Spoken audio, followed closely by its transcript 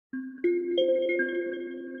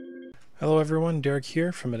Hello everyone, Derek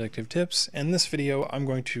here from Addictive Tips. In this video, I'm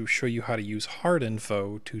going to show you how to use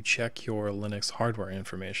HardInfo to check your Linux hardware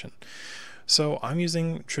information. So I'm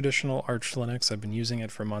using traditional Arch Linux. I've been using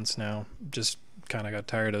it for months now. Just kind of got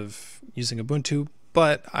tired of using Ubuntu,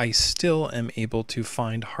 but I still am able to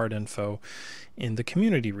find HardInfo in the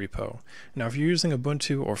community repo. Now, if you're using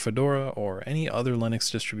Ubuntu or Fedora or any other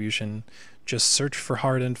Linux distribution, just search for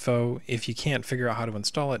HardInfo. If you can't figure out how to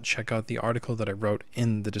install it, check out the article that I wrote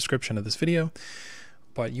in the description of this video.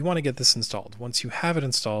 But you want to get this installed. Once you have it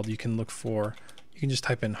installed, you can just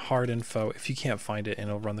type in HardInfo if you can't find it, and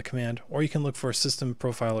it'll run the command, or you can look for System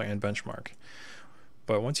Profiler and Benchmark.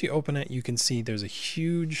 But once you open it, you can see there's a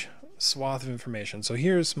huge swath of information. So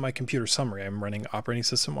here's my computer summary. I'm running operating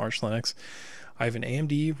system Arch Linux. I have an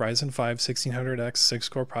AMD Ryzen 5 1600X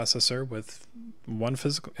 6-core processor with one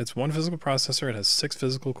physical processor. It has 6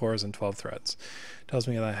 physical cores and 12 threads. It tells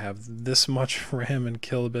me that I have this much RAM in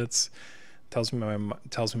kilobits. Tells me my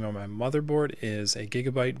motherboard is a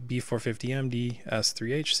Gigabyte B450MD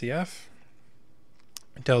S3HCF.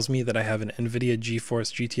 It tells me that I have an NVIDIA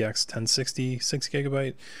GeForce GTX 1060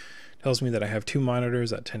 6GB. Tells me that I have 2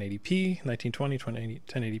 monitors at 1080p, 1920,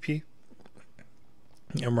 1080p.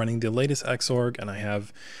 I'm running the latest Xorg, and I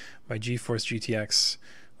have my GeForce GTX,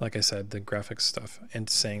 like I said, the graphics stuff, and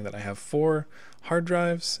saying that I have 4 hard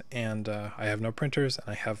drives, and I have no printers, and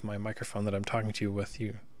I have my microphone that I'm talking to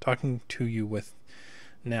you with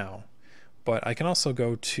now. But I can also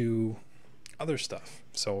go to other stuff.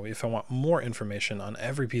 So if I want more information on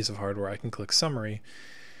every piece of hardware, I can click Summary.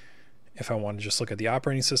 If I want to just look at the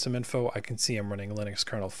operating system info, I can see I'm running Linux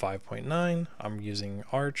kernel 5.9. I'm using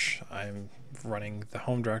Arch. I'm running the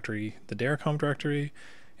home directory, the Derek home directory.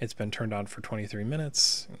 It's been turned on for 23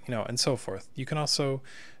 minutes, and so forth. You can also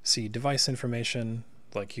see device information,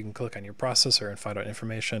 like you can click on your processor and find out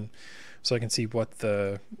information. So I can see what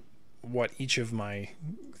each of my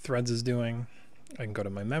threads is doing. I can go to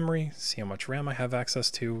my memory, see how much RAM I have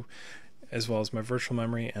access to, as well as my virtual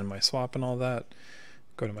memory and my swap and all that.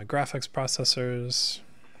 Go to my graphics processors,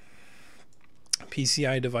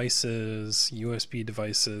 PCI devices, USB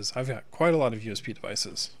devices. I've got quite a lot of USB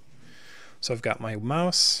devices. So I've got my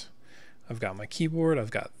mouse, I've got my keyboard,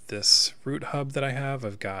 I've got this root hub that I have,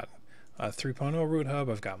 I've got a 3.0 root hub,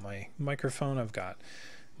 I've got my microphone, I've got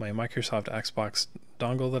my Microsoft Xbox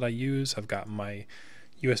dongle that I use, I've got my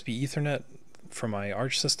USB Ethernet for my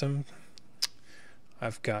Arch system.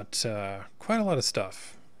 I've got quite a lot of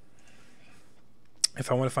stuff. If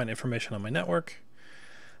I want to find information on my network,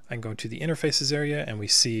 I can go to the interfaces area, and we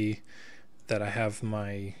see that I have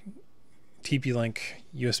my TP-Link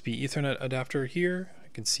USB Ethernet adapter here. I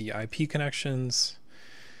can see IP connections.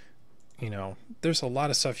 There's a lot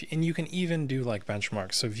of stuff, and you can even do like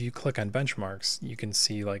benchmarks. So if you click on benchmarks, you can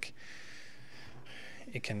see like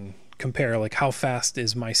it can compare like how fast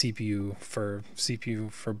is my CPU for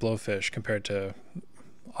Blowfish compared to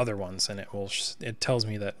other ones, and it tells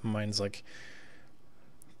me that mine's like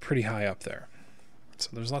pretty high up there. So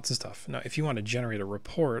there's lots of stuff. Now, if you want to generate a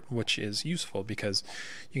report, which is useful because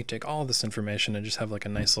you can take all of this information and just have like a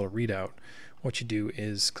nice little readout, what you do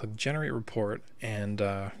is click Generate Report, and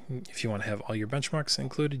if you want to have all your benchmarks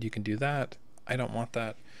included, you can do that. I don't want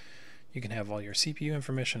that. You can have all your CPU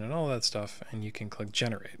information and all that stuff, and you can click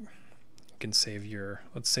Generate. You can save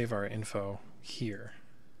let's save our info here.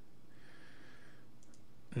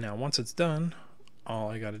 Now, once it's done, all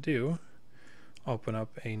I got to do, open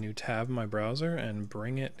up a new tab in my browser and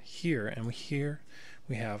bring it here, and here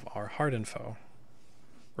we have our HardInfo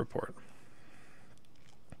report.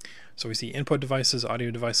 So we see input devices, audio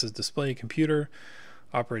devices, display, computer,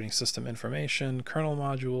 operating system information, kernel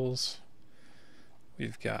modules.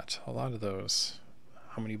 We've got a lot of those.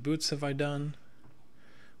 How many boots have I done?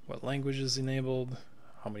 What language is enabled?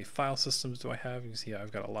 How many file systems do I have? You can see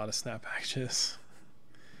I've got a lot of snap packages,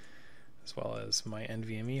 as well as my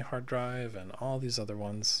NVMe hard drive and all these other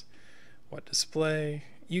ones. What display?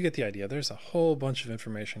 You get the idea. There's a whole bunch of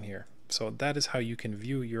information here. So that is how you can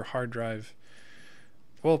view your hard drive,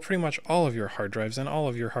 well, pretty much all of your hard drives and all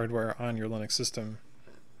of your hardware on your Linux system,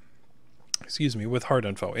 with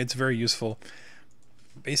HardInfo. It's very useful.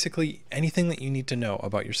 Basically, anything that you need to know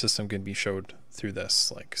about your system can be showed through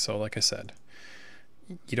this. Like I said,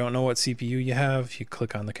 you don't know what CPU you have, you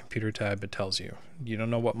click on the computer tab, it tells you. You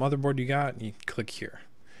don't know what motherboard you got, you click here.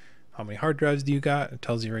 How many hard drives do you got? It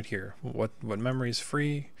tells you right here. What memory is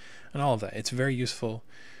free and all of that. It's very useful.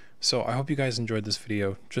 So I hope you guys enjoyed this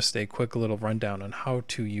video. Just a quick little rundown on how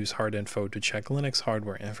to use HardInfo to check Linux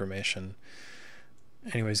hardware information.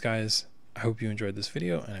 Anyways, guys, I hope you enjoyed this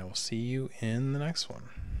video, and I will see you in the next one.